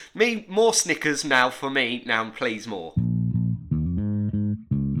Me, more Snickers now for me, now please more.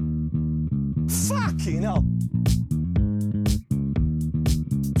 Fucking hell.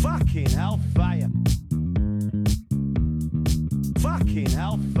 Fucking hellfire. Fucking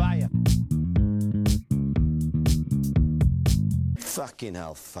hellfire. Fucking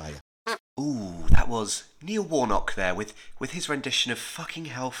hellfire. Ooh, that was Neil Warnock there with his rendition of Fucking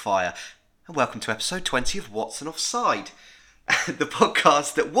Hellfire. And welcome to episode 20 of Watson Offside, the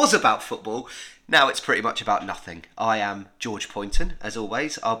podcast that was about football. Now it's pretty much about nothing. I am George Poynton, as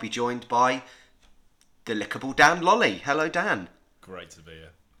always. I'll be joined by the lickable Dan Lolly. Hello, Dan. Great to be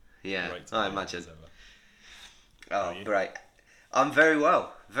here. Yeah, Great to I be imagine. here, Oh, great. I'm very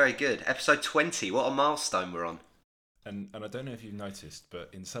well. Very good. Episode 20. What a milestone we're on. And I don't know if you've noticed, but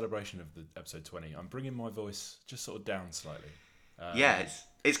in celebration of the episode 20, I'm bringing my voice just sort of down slightly. Yeah,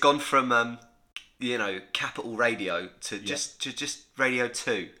 it's gone from Capital Radio to just Radio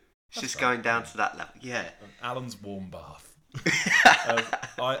 2. It's just going down to that level. Yeah. Alan's warm bath.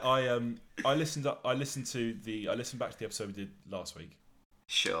 I listened back to the episode we did last week.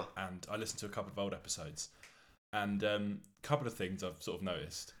 Sure. And I listened to a couple of old episodes, and a couple of things I've sort of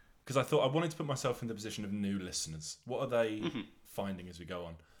noticed, because I thought I wanted to put myself in the position of new listeners. What are they finding as we go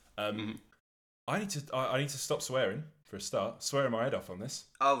on? I need to stop swearing for a start. Swearing my head off on this.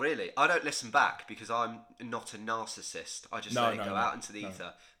 Oh, really? I don't listen back because I'm not a narcissist. I just let it go out into the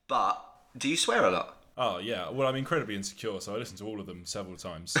ether. But do you swear a lot? Oh, yeah. Well, I'm incredibly insecure, so I listen to all of them several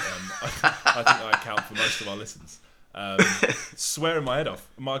times. I think I account for most of our listens. Swearing my head off.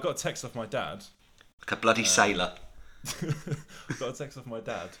 I got a text off my dad. Like a bloody sailor. Got a text off my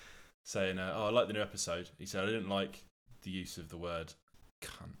dad saying, I like the new episode. He said, I didn't like the use of the word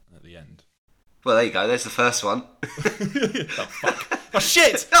cunt at the end. Well, there you go. There's the first one. Oh, fuck. Oh,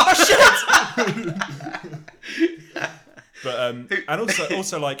 shit! Oh, shit! But and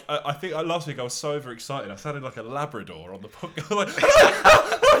also like I think last week I was so overexcited. I sounded like a Labrador on the podcast. Like,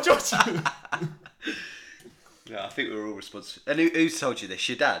 George. Yeah, I think we were all responsible. And who told you this?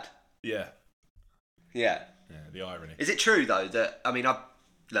 Your dad? Yeah. Yeah. Yeah. The irony. Is it true though that I've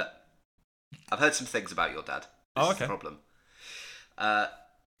heard some things about your dad. This is the problem.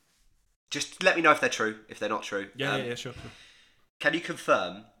 Just let me know if they're true. If they're not true. Yeah. Sure. Can you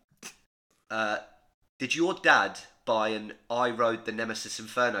confirm? Did your dad buy an I Rode the Nemesis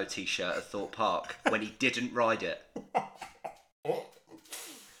Inferno t-shirt at Thorpe Park when he didn't ride it?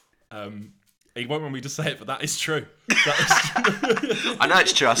 He won't want me to say it, but that is true. I know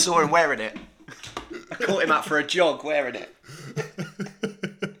it's true. I saw him wearing it. I caught him out for a jog wearing it.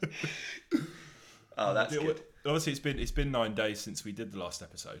 Oh, that's good. Obviously, it's been 9 days since we did the last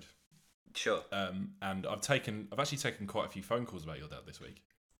episode. Sure. And I've actually taken quite a few phone calls about your dad this week.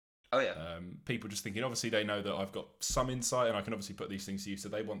 Oh yeah. People just thinking, obviously they know that I've got some insight and I can obviously put these things to you, so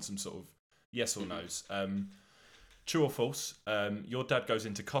they want some sort of yes or no's. True or false? Your dad goes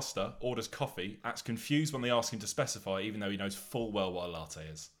into Costa, orders coffee, acts confused when they ask him to specify, even though he knows full well what a latte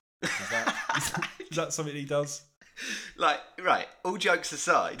is. Is that something he does? Like, right, all jokes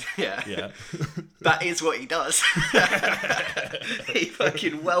aside, Yeah. that is what he does. He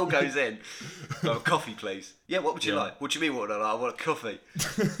fucking well goes in. Oh, coffee, please. Yeah, what would you like? What do you mean, what would I like? I want a coffee.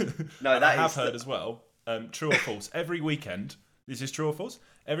 No, I have heard as well, true or false, every weekend, this is true or false,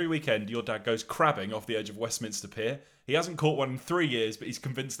 every weekend your dad goes crabbing off the edge of Westminster Pier. He hasn't caught one in 3 years, but he's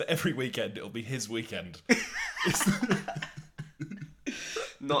convinced that every weekend it'll be his weekend.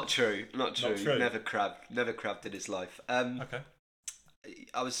 Not true. Never crabbed in his life. Okay.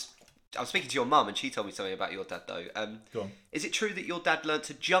 I was speaking to your mum and she told me something about your dad though. Go on. Is it true that your dad learnt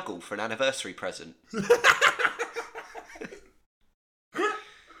to juggle for an anniversary present?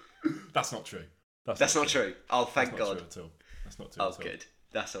 That's not true. That's not true. Oh, thank God. That's not true at all. That's not true Oh, at all. good.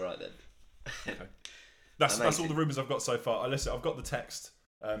 That's all right then. Okay. That's all the rumours I've got so far. I've got the text.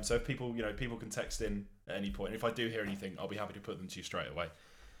 So if people can text in at any point. And if I do hear anything, I'll be happy to put them to you straight away.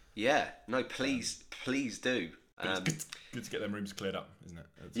 Yeah. No, please do. It's good to get them rooms cleared up, isn't it?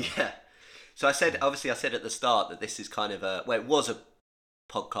 Yeah. So I said at the start that this is kind of it was a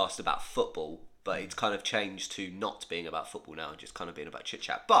podcast about football, but it's kind of changed to not being about football now, just kind of being about chit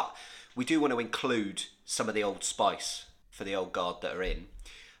chat. But we do want to include some of the old spice for the old guard that are in.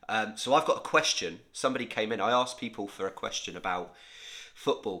 So I've got a question. Somebody came in. I asked people for a question about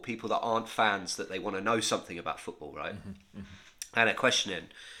football, people that aren't fans, that they want to know something about football, right? I had a question in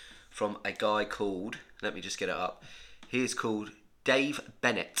from a guy called, let me just get it up. He is called Dave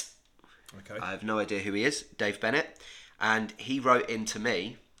Bennett. Okay. I have no idea who he is, Dave Bennett. And he wrote in to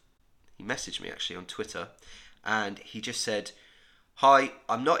me, he messaged me actually on Twitter, and he just said, "Hi,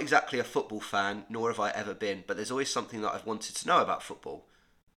 I'm not exactly a football fan, nor have I ever been, but there's always something that I've wanted to know about football.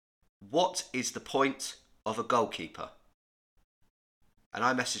 what is the point of a goalkeeper? And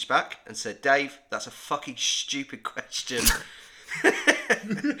I messaged back and said, Dave, that's a fucking stupid question.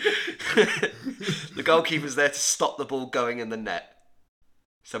 The goalkeeper's there to stop the ball going in the net.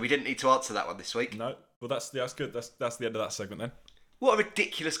 So we didn't need to answer that one this week. No. Well, that's good. That's the end of that segment then. What a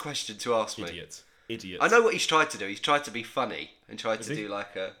ridiculous question to ask me. Idiot. I know what he's tried to do. He's tried to be funny and tried Is to he? do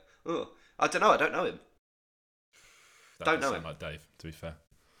like a... Oh, I don't know. I don't know him. That Don't does know sound him. like Dave, to be fair.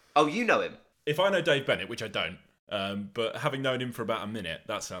 Oh, you know him? If I know Dave Bennett, which I don't, but having known him for about a minute,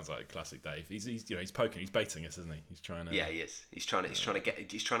 that sounds like classic Dave. He's poking, he's baiting us, isn't he? He's trying to. Yeah, he is. He's trying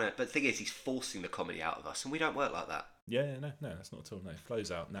to But the thing is, he's forcing the comedy out of us, and we don't work like that. Yeah, no, that's not at all. No, it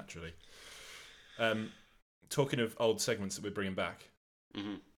flows out naturally. Talking of old segments that we're bringing back,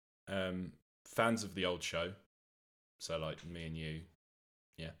 fans of the old show, so like me and you,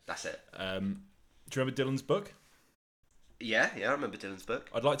 yeah, That's it. do you remember Dylan's book? Yeah, I remember Dylan's book.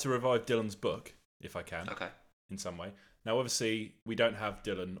 I'd like to revive Dylan's book if I can. Okay. In some way. Now, obviously, we don't have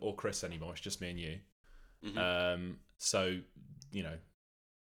Dylan or Chris anymore. It's just me and you. So,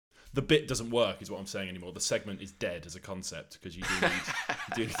 the bit doesn't work, is what I'm saying anymore. The segment is dead as a concept because you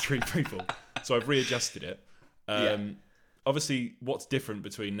do need 3 people. So I've readjusted it. Obviously, what's different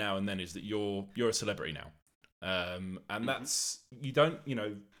between now and then is that you're a celebrity now, and that's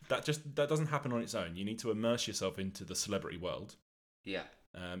that doesn't happen on its own. You need to immerse yourself into the celebrity world. Yeah.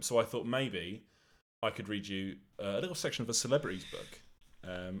 So I thought maybe I could read you a little section of a celebrity's book,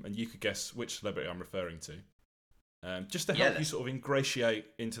 and you could guess which celebrity I'm referring to, just to help you sort of ingratiate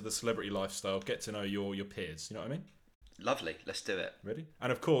into the celebrity lifestyle, get to know your peers. You know what I mean? Lovely. Let's do it. Ready?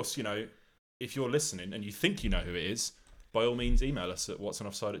 And of course, if you're listening and you think you know who it is, by all means, email us at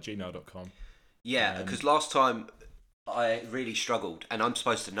whatsonoffside@gmail.com. Yeah, because last time I really struggled, and I'm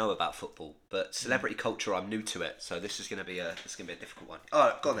supposed to know about football, but celebrity culture, I'm new to it, so this is going to be a difficult one. All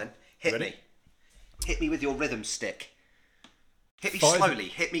right, go on then. Hit Ready? me. Hit me with your rhythm stick. Hit me 5 slowly.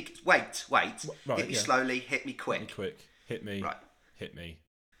 Hit me. Wait. Right, hit me yeah. slowly. Hit me Hit quick. me quick. Hit me. Right. Hit me.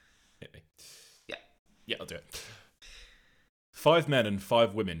 Hit me. Yeah. Yeah, I'll do it. 5 men and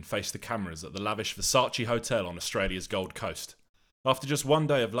 5 women face the cameras at the lavish Versace Hotel on Australia's Gold Coast. After just one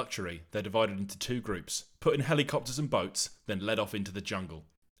day of luxury, they're divided into 2 groups, put in helicopters and boats, then led off into the jungle.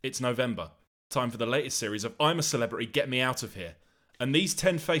 It's November. Time for the latest series of I'm a Celebrity, Get Me Out of Here. And these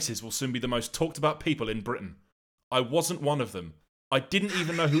 10 faces will soon be the most talked about people in Britain. I wasn't one of them. I didn't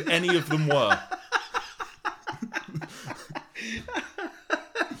even know who any of them were.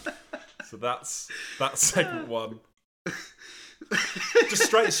 So that's segment 1. Just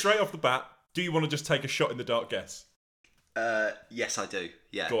straight off the bat, do you want to just take a shot in the dark guess? Yes, I do.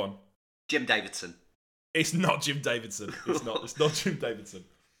 Yeah. Go on. Jim Davidson. It's not Jim Davidson. It's not Jim Davidson.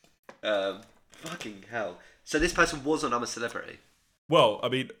 Fucking hell. So this person was on I'm a Celebrity. Well, I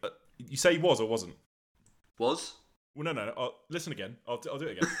mean, you say he was or wasn't? Was? Well, no. Listen again. I'll do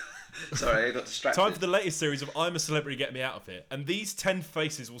it again. Sorry, I got distracted. Time for the latest series of I'm a Celebrity, Get Me Out of Here. And these 10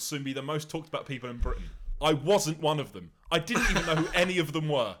 faces will soon be the most talked about people in Britain. I wasn't one of them. I didn't even know who any of them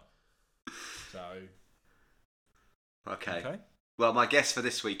were. So... Okay. Well, my guess for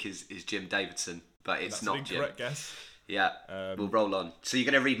this week is Jim Davidson, but it's not Jim. That's an incorrect guess. Yeah. We'll roll on. So you're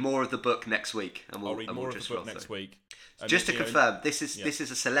going to read more of the book next week, and I'll read more of the book next week. Just to confirm, this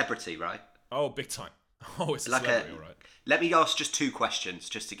is a celebrity, right? Oh, big time. Oh, it's a Like celebrity, all right. Let me ask just 2 questions,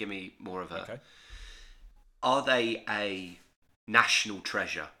 just to give me more of a... Okay. Are they a national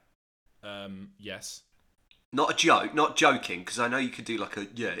treasure? Yes. Not a joke, not joking, because I know you could do like a,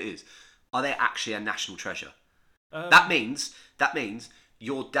 yeah, it is. Are they actually a national treasure? That means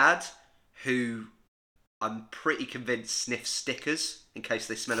your dad, who I'm pretty convinced sniffs stickers in case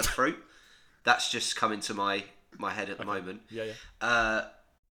they smell of fruit. That's just coming to my head at the moment. Yeah.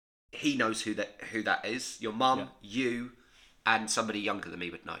 He knows who that is. Your mum, you, and somebody younger than me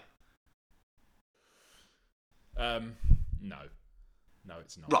would know. No,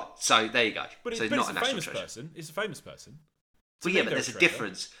 it's not. Right. So there you go. But so it's not a a national famous treasure. person. It's a famous person. Well, yeah, but there's a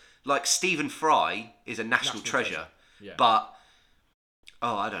difference. Like Stephen Fry is a national treasure. Yeah. But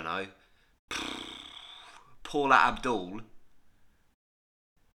I don't know. Paula Abdul.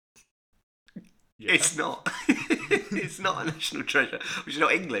 Yeah. It's not. It's not a national treasure. Which is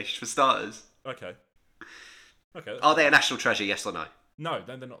not English for starters. Okay. Are they a national treasure? Yes or no? No,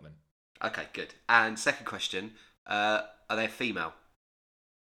 then they're not. Then. Okay, good. And second question: are they a female?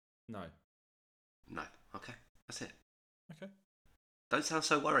 No. No. Okay, that's it. Okay. Don't sound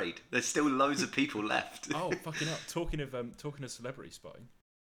so worried. There's still loads of people left. Oh, fucking up! Talking of celebrity spotting,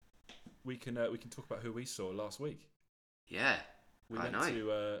 we can talk about who we saw last week. Yeah. We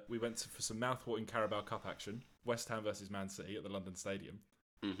went to for some mouth-watering Carabao Cup action. West Ham versus Man City at the London Stadium.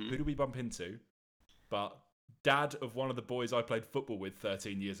 Who do we bump into? But dad of one of the boys I played football with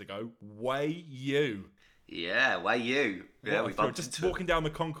 13 years ago, Wei Yu. Yeah, Wei Yu. Yeah, we bumped just into him. walking down the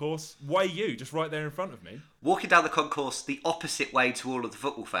concourse, Wei Yu, just right there in front of me. Walking down the concourse the opposite way to all of the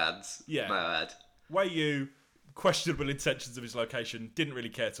football fans. Yeah. May I add. Wei Yu, questionable intentions of his location, didn't really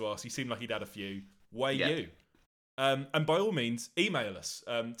care to ask. He seemed like he'd had a few. Wei Yu. And by all means, email us.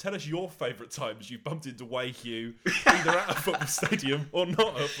 Tell us your favourite times you bumped into Wei Yu, either at a football stadium or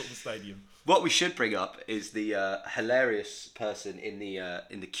not at a football stadium. What we should bring up is the hilarious person in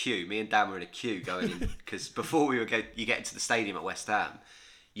the queue. Me and Dan were in a queue going in because before you get into the stadium at West Ham,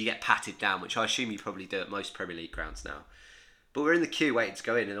 you get patted down, which I assume you probably do at most Premier League grounds now. But we're in the queue waiting to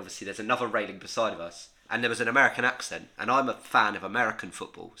go in, and obviously there's another railing beside of us, and there was an American accent, and I'm a fan of American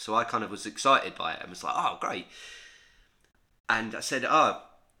football, so I kind of was excited by it and was like, oh, great. And I said, oh,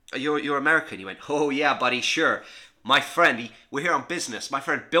 you're American? He went, oh, yeah, buddy, sure. My friend, we're here on business. My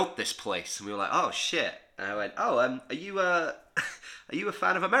friend built this place. And we were like, oh, shit. And I went, oh, are you a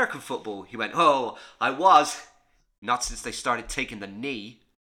fan of American football? He went, oh, I was. Not since they started taking the knee.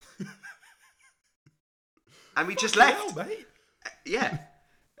 And we just left. Hell, mate. Yeah.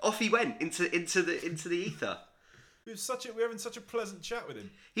 Off he went into the ether. We're having such a pleasant chat with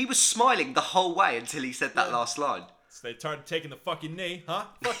him. He was smiling the whole way until he said that last line. So they started taking the fucking knee, huh?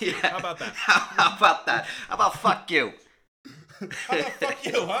 Fuck you. Yeah. How about that? How about that? How about fuck you? How about fuck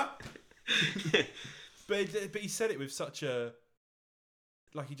you, huh? But he said it with such a...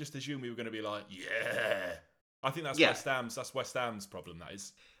 Like he just assumed we were going to be like, yeah. I think that's West Ham's. That's West Ham's problem, that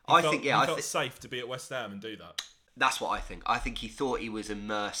is. He felt safe to be at West Ham and do that. That's what I think. I think he thought he was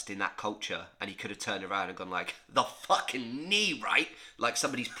immersed in that culture and he could have turned around and gone like, the fucking knee, right? Like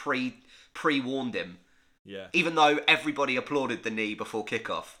somebody's pre-warned him. Yeah. Even though everybody applauded the knee before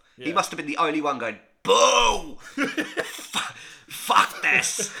kickoff. Yeah. He must have been the only one going, boo! Fuck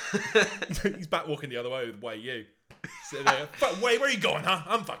this! He's back walking the other way with Wei Yu. Sitting there, Wei, where are you going, huh?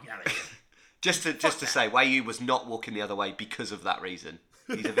 I'm fucking out of here. Just to say, Wei Yu was not walking the other way because of that reason.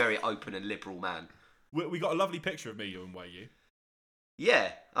 He's a very open and liberal man. We got a lovely picture of me, you and Wei Yu.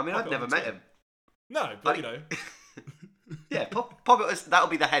 Yeah, I mean, I've never met him. No, but you know. Yeah, pop it. That'll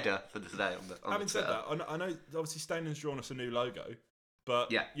be the header for today. Having said that, I know obviously Stainland's drawn us a new logo,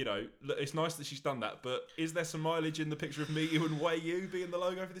 but you know, it's nice that she's done that. But is there some mileage in the picture of me, you, and Wei Yu being the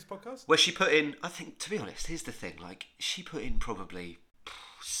logo for this podcast? Well, she put in. I think, to be honest, here's the thing. Like, she put in probably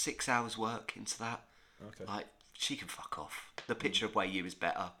 6 hours work into that. Okay. Like, she can fuck off. The picture of Wei Yu is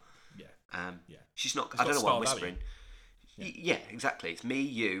better. Yeah. She's not. I don't know what I'm whispering. Yeah, exactly. It's me,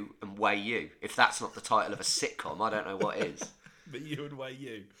 you, and Wei Yu. If that's not the title of a sitcom, I don't know what is. Me, you, and Wei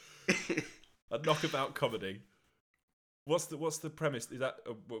Yu. A knockabout comedy. What's the premise? Is that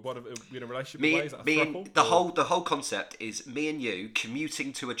in a relationship? Me, is that a me throuple, and the whole concept is me and you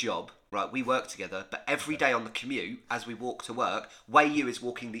commuting to a job. Right, we work together, but every day on the commute, as we walk to work, Wei Yu is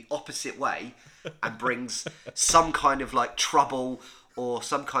walking the opposite way and brings some kind of like trouble or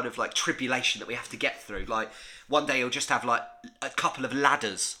some kind of like tribulation that we have to get through. Like one day he'll just have like a couple of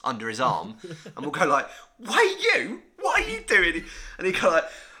ladders under his arm, and we'll go like, "Wei Yu, what are you doing?" And he go like,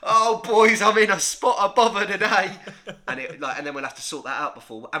 "Oh boys, I'm in a spot above her today," and then we'll have to sort that out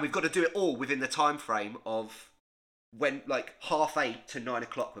before, and we've got to do it all within the time frame of when like 8:30 to 9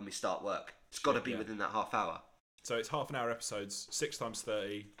 o'clock when we start work. It's got to be within that half hour. So it's half an hour episodes, 6 times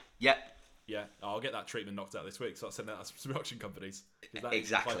 30. Yep. Yeah, I'll get that treatment knocked out this week, so I'll send that out to some production companies. That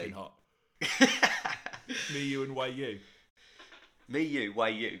exactly. Is hot. Me, you, and Wei Yu. Me, you,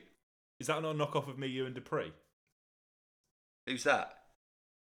 Wei Yu. Is that not a knockoff of Me, You, and Dupree? Who's that?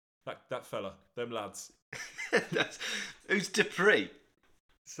 That fella, them lads. Who's Dupree?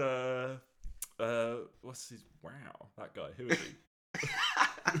 So, what's his? Wow, that guy. Who is he?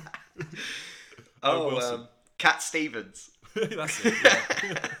 Wilson. Cat Stevens. That's it. Yeah.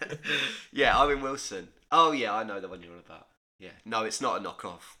 Yeah, Owen Wilson. Oh yeah, I know the one you're on about. Yeah, no, it's not a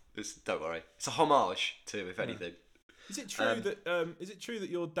knockoff. Don't worry, it's a homage too, if anything. Is it true that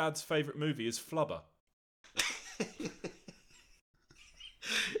your dad's favourite movie is Flubber?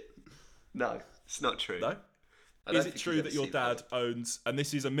 No, it's not true. No. Is it true that your dad owns, and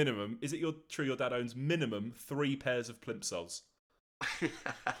this is a minimum? Is it true your dad owns minimum 3 pairs of plimsolls?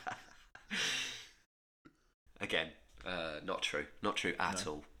 Again, not true. Not true at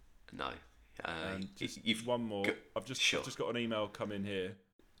all. No. You've one more. I've just got an email come in here.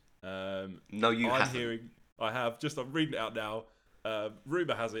 No, you haven't. I'm reading it out now.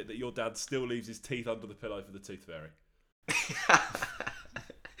 Rumour has it that your dad still leaves his teeth under the pillow for the tooth fairy.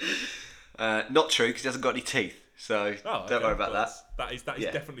 Not true, because he hasn't got any teeth. So don't worry about that. That is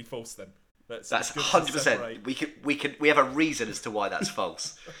definitely false then. That's it's good to 100%. separate. We have a reason as to why that's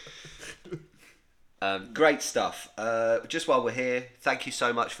false. Great stuff. Just while we're here, thank you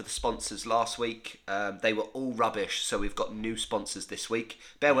so much for the sponsors last week. They were all rubbish, so we've got new sponsors this week.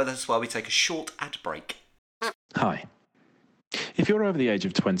 Bear with us while we take a short ad break. Hi. If you're over the age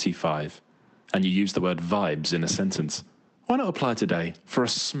of 25 and you use the word vibes in a sentence, why not apply today for a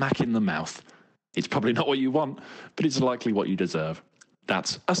smack in the mouth? It's probably not what you want, but it's likely what you deserve.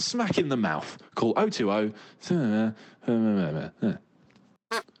 That's a smack in the mouth. Call 020.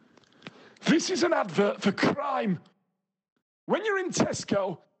 This is an advert for crime. When you're in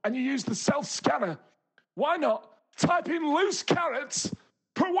Tesco and you use the self-scanner, why not type in loose carrots,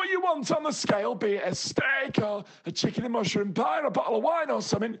 put what you want on the scale, be it a steak or a chicken and mushroom pie or a bottle of wine or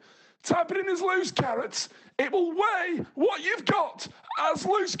something, type it in as loose carrots, it will weigh what you've got as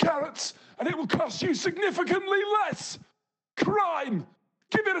loose carrots, and it will cost you significantly less. Crime.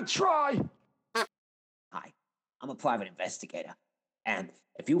 Give it a try. Hi, I'm a private investigator, and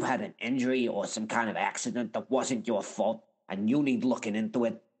if you've had an injury or some kind of accident that wasn't your fault and you need looking into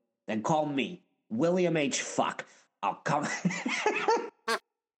it, then call me, William H. Fuck. I'll come.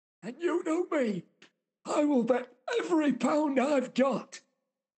 And you know me. I will bet every pound I've got.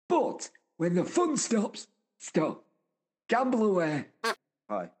 But when the fun stops, stop. Gamble away.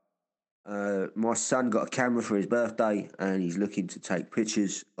 Hi. My son got a camera for his birthday and he's looking to take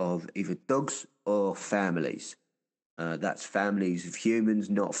pictures of either dogs or families. That's families of humans,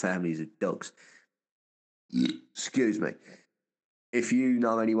 not families of dogs. Excuse me. If you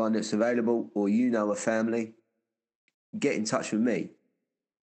know anyone that's available or you know a family, get in touch with me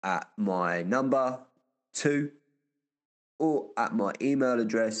at my number 2 or at my email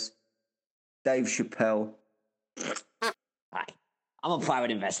address, Dave Chappelle. Hi, I'm a private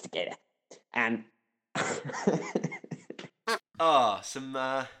investigator, and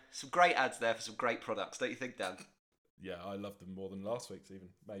Some great ads there for some great products, don't you think, Dan? Yeah, I love them more than last week's even,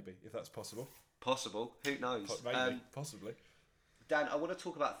 maybe, if that's possible. Possible. Who knows? Maybe, possibly. Dan, I want to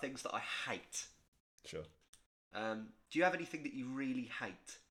talk about things that I hate. Sure. Do you have anything that you really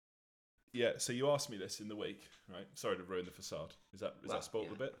hate? Yeah, so you asked me this in the week, right? Sorry to ruin the facade. Is that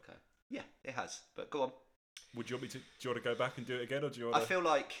spoiled a bit? Okay. Yeah, it has. But go on. Do you want to go back and do it again, or do you want I feel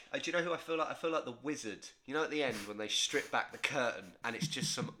like, do you know who I feel like? I feel like the Wizard. You know, at the end when they strip back the curtain and it's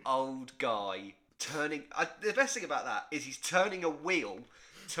just some old guy turning. The best thing about that is he's turning a wheel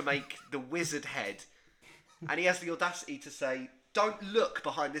to make the wizard head, and he has the audacity to say, "Don't look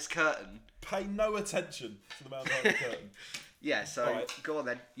behind this curtain. Pay no attention to the man behind the curtain." Yeah. So right. Go on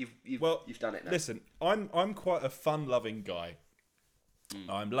then. You've done it now. Listen, I'm quite a fun-loving guy.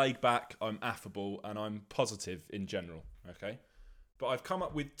 I'm laid back, I'm affable, and I'm positive in general, okay? But I've come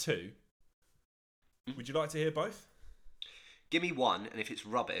up with two. Would you like to hear both? Give me one, and if it's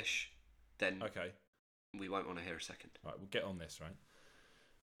rubbish, then okay, we won't want to hear a second. Right, we'll get on this, right?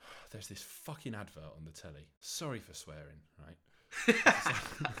 There's this fucking advert on the telly. Sorry for swearing, right?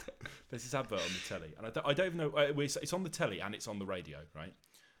 There's this advert on the telly, and I don't even know. It's on the telly and it's on the radio, right?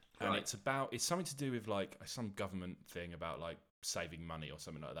 And it's something to do with like some government thing about like saving money or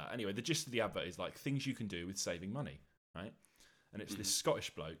something like that. Anyway, the gist of the advert is like things you can do with saving money, right? And it's this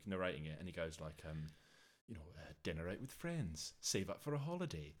Scottish bloke narrating it, and he goes like, dinner out with friends, save up for a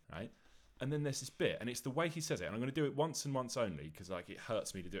holiday, right? And then there's this bit, and it's the way he says it, and I'm going to do it once and once only because like it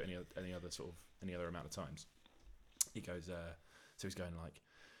hurts me to do it any other amount of times. He goes, so he's going like,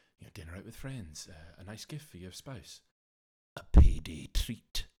 dinner out with friends, a nice gift for your spouse, a payday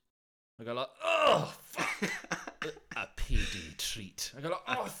treat. I go like, oh, fuck. A payday treat. I go like,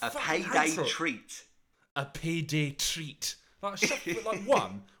 oh, fuck. A payday treat. A payday treat. Like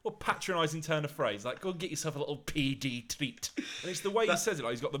one, what patronising turn of phrase. Like, go and get yourself a little payday treat. And it's the way he says it.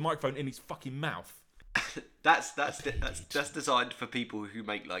 Like he's got the microphone in his fucking mouth. That's designed for people who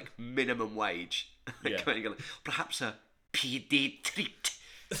make like minimum wage. Yeah. Perhaps a payday treat.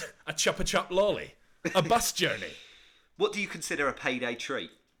 A chop lolly. A bus journey. What do you consider a payday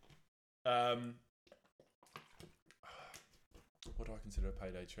treat? What do I consider a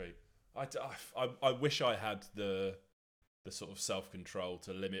payday treat? I wish I had the sort of self-control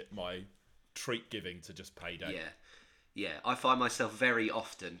to limit my treat giving to just payday. Yeah. I find myself very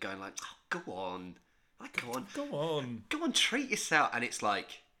often going like, oh, go on, treat yourself, and it's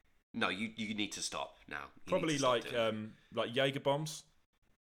like, no, you need to stop now. Probably like Jaeger bombs.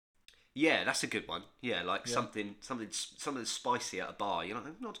 Yeah, that's a good one. Yeah, like something spicy at a bar. You're like,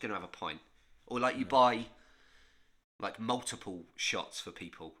 I'm not going to have a pint. Or like you buy like multiple shots for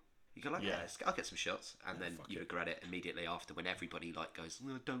people. You go like, I'll get some shots, and then you regret it immediately after when everybody like goes,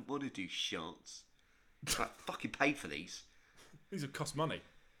 I don't want to do shots. Like, fucking paid for these. These would cost money.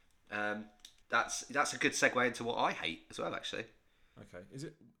 that's a good segue into what I hate as well, actually. Okay.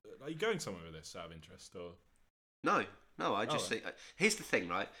 Are you going somewhere with this out of interest or? No, I just think here's the thing,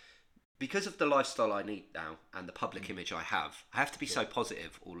 right? Because of the lifestyle I need now and the public image I have to be so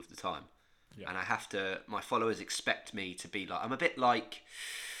positive all of the time, and my followers expect me to be like,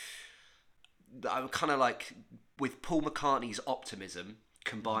 I'm kind of like with Paul McCartney's optimism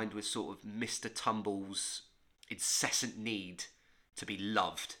combined with sort of Mr. Tumble's incessant need to be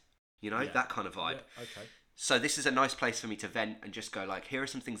loved, that kind of vibe. Yeah, okay. So this is a nice place for me to vent and just go like, here are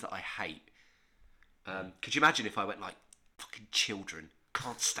some things that I hate. Could you imagine if I went like, fucking children,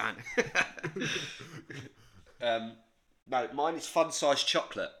 can't stand it. No, mine is fun-sized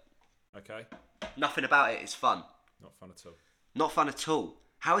chocolate. Okay. Nothing about it is fun. Not fun at all. Not fun at all.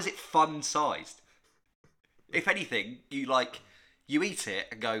 How is it fun-sized? If anything, you eat it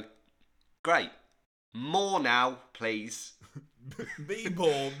and go, great, more now, please. Me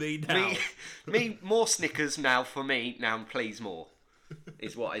more, me now. me more Snickers now for me now, please more.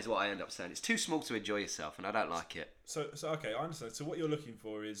 Is what I end up saying. It's too small to enjoy yourself, and I don't like it. So okay, I understand. So what you're looking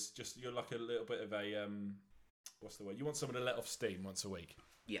for is you're like a little bit of a what's the word? You want someone to let off steam once a week.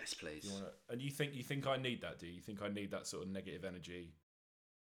 Yes, please. And you think I need that? Do you think I need that sort of negative energy?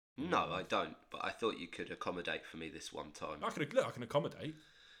 No, I don't. But I thought you could accommodate for me this one time. I can accommodate.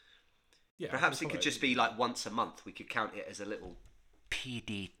 Yeah. Perhaps it could just be like once a month. We could count it as a little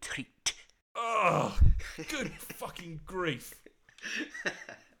PD treat. Oh, good fucking grief.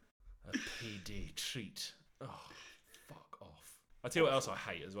 A PD treat. Oh, fuck off. I tell you what else I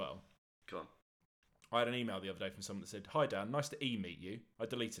hate as well. Go on. I had an email the other day from someone that said, "Hi Dan, nice to meet you." I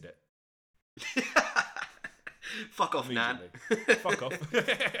deleted it. Fuck off, Nan. Fuck off.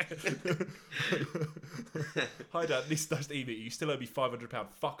 Hi Dan, nice to meet you. You still owe me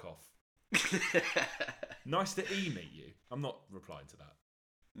 £500. Fuck off. Nice to meet you. I'm not replying to that.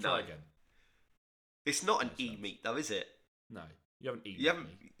 Try again. It's not an e-meet though, is it? No. You haven't eaten.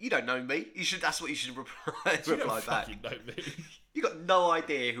 You don't know me. That's what you should reply You don't back. fucking know me. You got no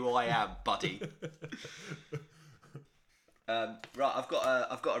idea who I am, buddy. Right, I've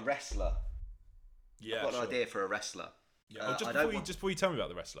got a wrestler. Yeah, I've got an idea for a wrestler. Yeah. Just before you tell me about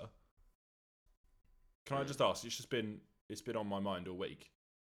the wrestler, can I just ask? It's been on my mind all week.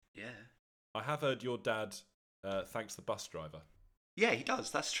 Yeah. I have heard your dad thanks the bus driver. Yeah, he does.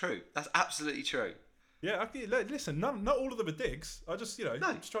 That's true. That's absolutely true. Yeah, listen, not all of them are digs. I just, I'm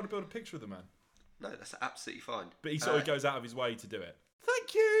just trying to build a picture of the man. No, that's absolutely fine. But he sort of goes out of his way to do it.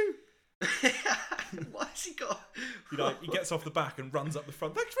 Thank you! Why has he got... He gets off the back and runs up the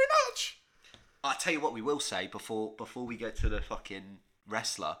front. Thanks very much! I'll tell you what we will say before we go to the fucking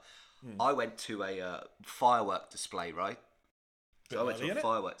wrestler. I went to a firework display, right? So I went to a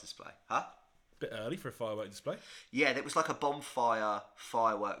firework display. Huh? Bit early for a firework display. Yeah, it was like a bonfire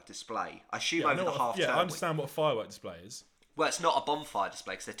firework display. I assume over the half term. Yeah, I understand what a firework display is. Well, it's not a bonfire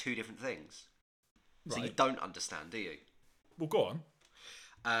display because they're two different things. Right. So you don't understand, do you? Well, go on.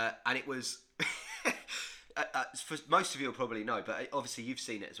 And it was... for most of you will probably know, but obviously you've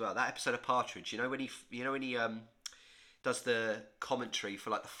seen it as well. That episode of Partridge, when he does the commentary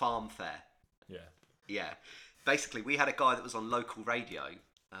for like the farm fair. Yeah. Yeah. Basically, we had a guy that was on local radio,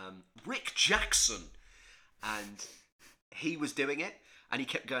 Rick Jackson, and he was doing it, and he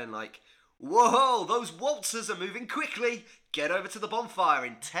kept going like, "Whoa, those waltzers are moving quickly. Get over to the bonfire.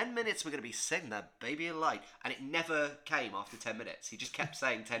 In 10 minutes, we're going to be setting that baby alight." And it never came after 10 minutes. He just kept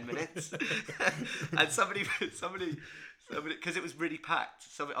saying 10 minutes. And somebody, because it was really packed.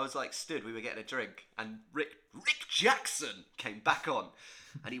 I was like, stood, we were getting a drink, and Rick Jackson came back on.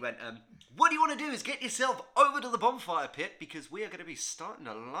 And he went, "What you want to do is get yourself over to the bonfire pit because we are going to be starting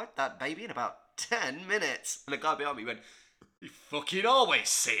to light that baby in about 10 minutes. And the guy behind me went, "You fucking always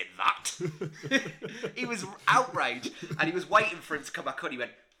saying that." He was outraged and he was waiting for him to come back on. He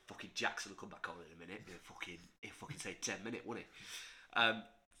went, "Fucking Jackson will come back on in a minute. He'll fucking say 10 minutes, wouldn't he?"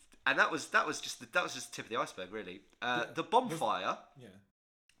 And that was just the tip of the iceberg, really. The bonfire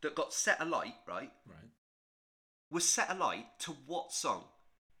that got set alight, right, was set alight to what song?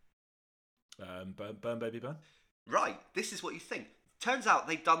 Burn Baby Burn. Right, this is what you think. Turns out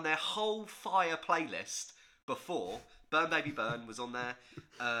they'd done their whole fire playlist before. Burn Baby Burn was on there.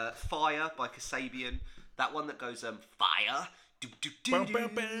 Fire by Kasabian. That one that goes, fire. Do, do, do,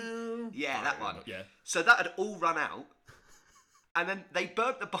 do. Yeah, that one. Yeah. So that had all run out. And then they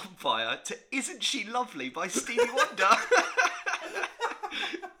burnt the bonfire to Isn't She Lovely by Stevie Wonder.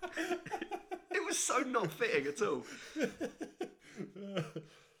 It was so not fitting at all.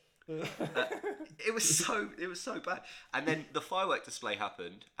 It was so bad. And then the firework display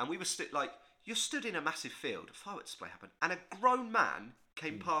happened, and we were you're stood in a massive field, a fireworks display happened, and a grown man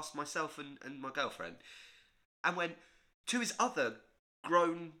came past myself and my girlfriend and went to his other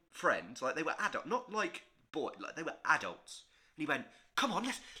grown friends, like they were adult, not like boy, like they were adults. And he went, "Come on,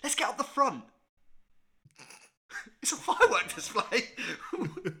 let's get up the front." It's a firework display.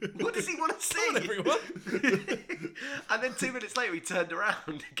 What does he want to see? Come on, everyone. And then 2 minutes later, he turned around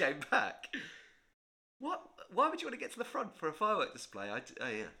and came back. What? Why would you want to get to the front for a firework display?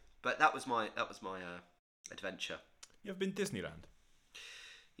 Yeah. But that was my adventure. You ever been Disneyland?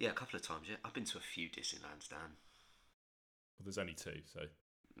 Yeah, a couple of times. Yeah, I've been to a few Disneylands, Dan. Well, there's only 2, so.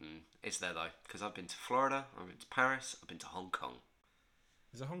 It's there though, because I've been to Florida, I've been to Paris, I've been to Hong Kong.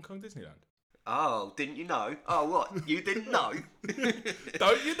 Is it Hong Kong Disneyland? Oh, didn't you know? Oh, what? You didn't know?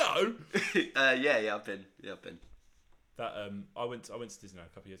 Don't you know? Yeah, I've been. That I went to Disneyland a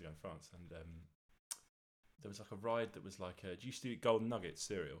couple of years ago in France, and there was like a ride that was like, do you used to eat Golden Nuggets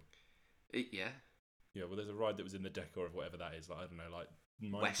cereal? Yeah. Yeah, well, there's a ride that was in the decor of whatever that is, like I don't know, like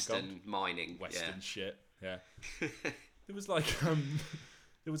Western mining. Western shit. Yeah. There was like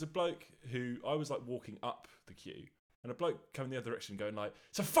there was a bloke who I was like walking up the queue, and a bloke coming the other direction going like,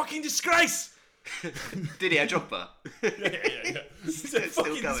 "It's a fucking disgrace!" Didier Drogba. Yeah. It's a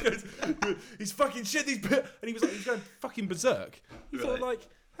fucking disgrace. He's fucking shit. And he was going fucking berserk. You thought like,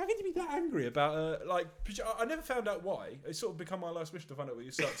 how can you be that angry about I never found out why. It's sort of become my last mission to find out what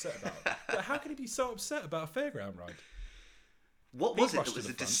you're so upset about. But how can he be so upset about a fairground ride? What was it that was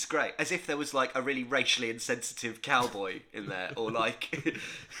a disgrace? As if there was like a really racially insensitive cowboy in there, or like,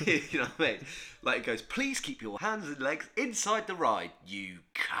 you know what I mean? Like it goes, "Please keep your hands and legs inside the ride, you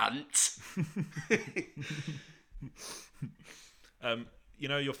cunt." You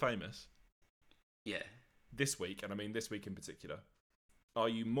know you're famous. Yeah. This week, and I mean this week in particular, are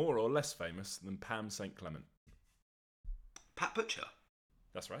you more or less famous than Pam St. Clement? Pat Butcher.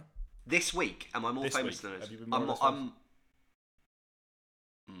 That's right. This week, am I more This famous week, than? have you been more or less famous?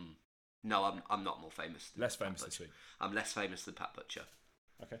 No, I'm not more famous. Than Less Pat famous this Butcher. week. I'm less famous than Pat Butcher.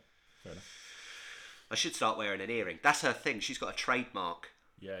 Okay, fair enough. I should start wearing an earring. That's her thing. She's got a trademark.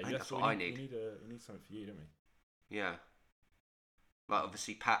 Yeah, I think that's what I need. We need something for you, don't we? Yeah. Like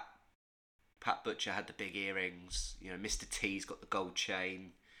obviously Pat Butcher had the big earrings. You know, Mr. T's got the gold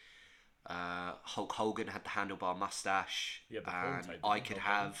chain. Hulk Hogan had the handlebar mustache. Yeah, the and tape, I could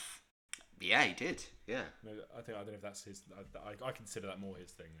have. Yeah, he did. Yeah. No, I don't know if that's his. I consider that more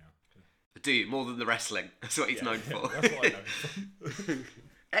his thing now. Do you? More than the wrestling. That's what he's known for. That's what I know.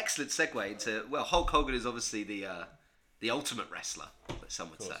 Excellent segue into, well, Hulk Hogan is obviously the ultimate wrestler, some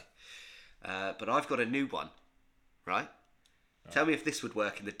would say. But I've got a new one, right? Tell me if this would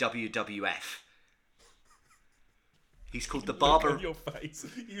work in the WWF. He's called the Barber. Look on your face.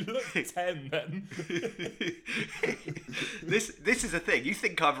 You look 10 then. This is a thing. You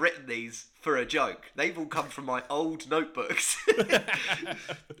think I've written these for a joke? They've all come from my old notebooks.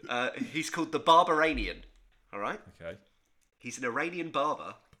 He's called the Barbaranian. All right. Okay. He's an Iranian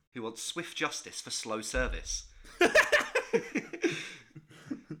barber who wants swift justice for slow service.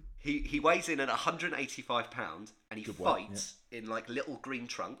 He weighs in at 185 pounds, and he fights in like little green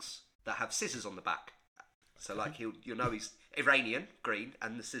trunks that have scissors on the back. So like you'll know he's Iranian, green,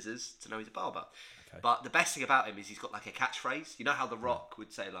 and the scissors to know he's a barber. Okay. But the best thing about him is he's got like a catchphrase. You know how The Rock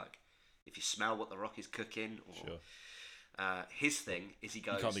would say like, if you smell what The Rock is cooking, or Sure. His thing is he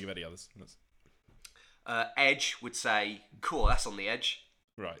goes. You can't think of any others. Edge would say, "Cool, that's on the edge."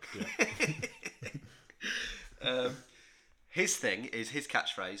 Right. Yeah. His thing is his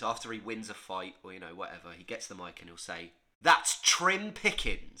catchphrase after he wins a fight or whatever. He gets the mic and he'll say, "That's trim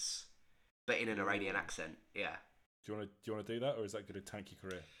pickings," but in an Iranian accent. Yeah. Do you want to do that, or is that going to tank your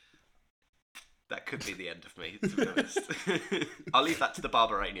career? That could be the end of me, to be honest. I'll leave that to the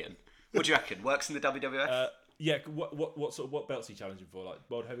Barbaranian. What do you reckon? Works in the WWF? Yeah. What belts are you challenging for? Like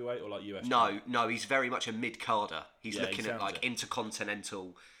world heavyweight or like US? No. He's very much a mid-carder. He's looking at like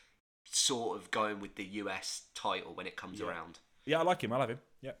intercontinental, sort of going with the US title when it comes around. Yeah, I like him. I'll have him.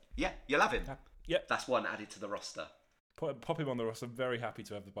 Yeah. Yeah, you'll have him. Yeah. That's one added to the roster. Pop him on the roster. I'm very happy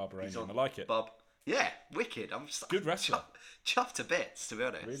to have the Barbaranian. I like it. Bob. Yeah, wicked. I'm just good wrestler. Chuffed to bits, to be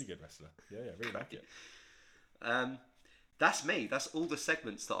honest. Really good wrestler. Yeah, really like it. That's me. That's all the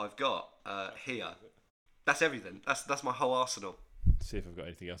segments that I've got here. That's everything. That's my whole arsenal. See if I've got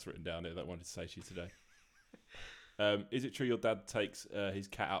anything else written down here that I wanted to say to you today. Is it true your dad takes his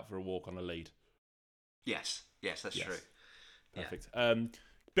cat out for a walk on a lead? Yes, that's true. Perfect.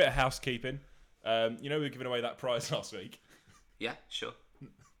 Bit of housekeeping. We were giving away that prize last week. Yeah, sure.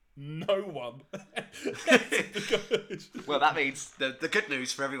 No one. Well, that means the good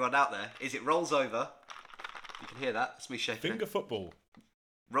news for everyone out there is it rolls over. You can hear that. It's me shaking. Finger football.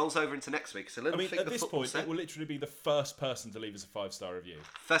 rolls over into next week. It's a little I mean, finger at this football point, set. it will literally be the first person to leave us a 5-star review.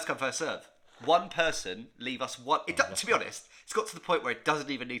 First come, first serve. One person leave us one. To be honest, it's got to the point where it doesn't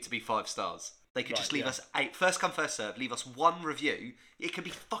even need to be 5 stars. They could just leave us 8. First come, first serve. Leave us one review. It can be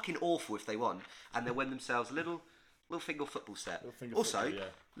fucking awful if they want, and they'll win themselves a little finger football set. Also,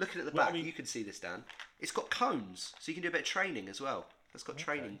 looking at the back, you can see this, Dan. It's got cones, so you can do a bit of training as well. It's got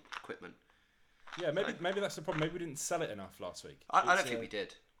training equipment. Yeah, maybe that's the problem. Maybe we didn't sell it enough last week. I don't think we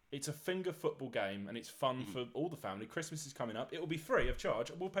did. It's a finger football game, and it's fun for all the family. Christmas is coming up. It will be free of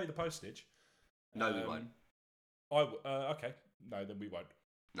charge. We'll pay the postage. No, we won't. Okay. No, then we won't.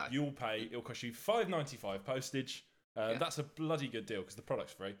 No. You'll pay. It'll cost you $5.95 postage. That's a bloody good deal because the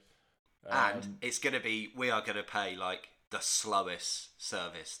product's free. And it's going to be. We are going to pay like the slowest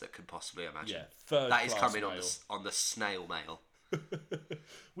service that could possibly imagine. Yeah, third that is class coming mail. on the snail mail.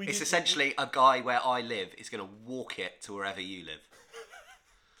 It's essentially a guy where I live is going to walk it to wherever you live.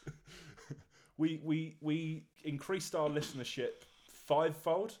 We increased our listenership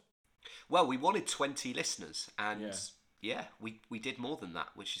 5-fold. Well, we wanted 20 listeners, and we did more than that,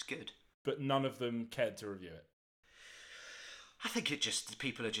 which is good. But none of them cared to review it. I think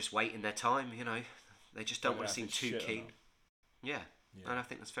people are just waiting their time, you know. They just don't want to seem too keen. Yeah, and I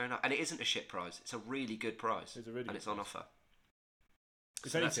think that's fair enough. And it isn't a shit prize. It's a really good prize. It's on offer.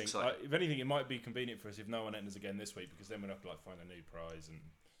 If anything, it might be convenient for us if no one enters again this week, because then we'll have to find a new prize. And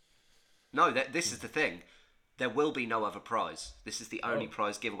no, this is the thing. There will be no other prize. This is the only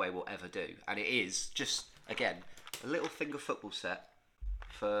prize giveaway we'll ever do, and it is just again a little finger football set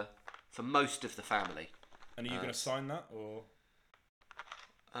for most of the family. And are you going to sign that or?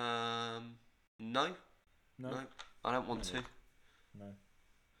 No, I don't want to. No.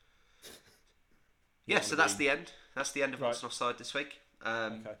 Yeah, so that's the end. That's the end of What's Offside this week.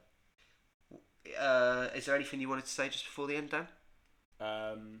 Okay. Is there anything you wanted to say just before the end, Dan?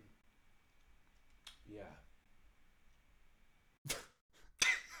 Yeah.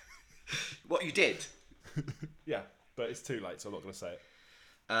 What you did? Yeah, but it's too late, so I'm not going to say it.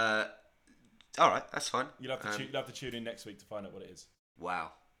 All right, that's fine. You'll have to tune in next week to find out what it is.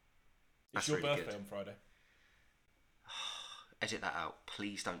 Wow. It's your really birthday on Friday. Edit that out.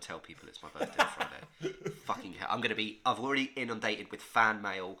 Please don't tell people it's my birthday on Friday. Fucking hell. I've already inundated with fan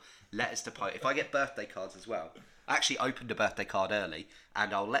mail, letters to post. If I get birthday cards as well, I actually opened a birthday card early,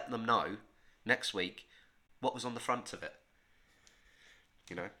 and I'll let them know next week what was on the front of it.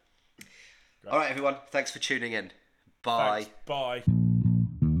 You know? Great. All right, everyone. Thanks for tuning in. Bye. Thanks. Bye.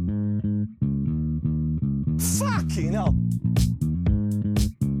 Fucking hell.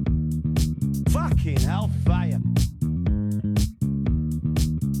 Fucking hellfire.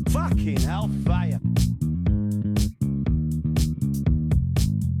 Fucking hellfire.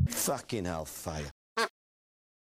 Fucking hellfire.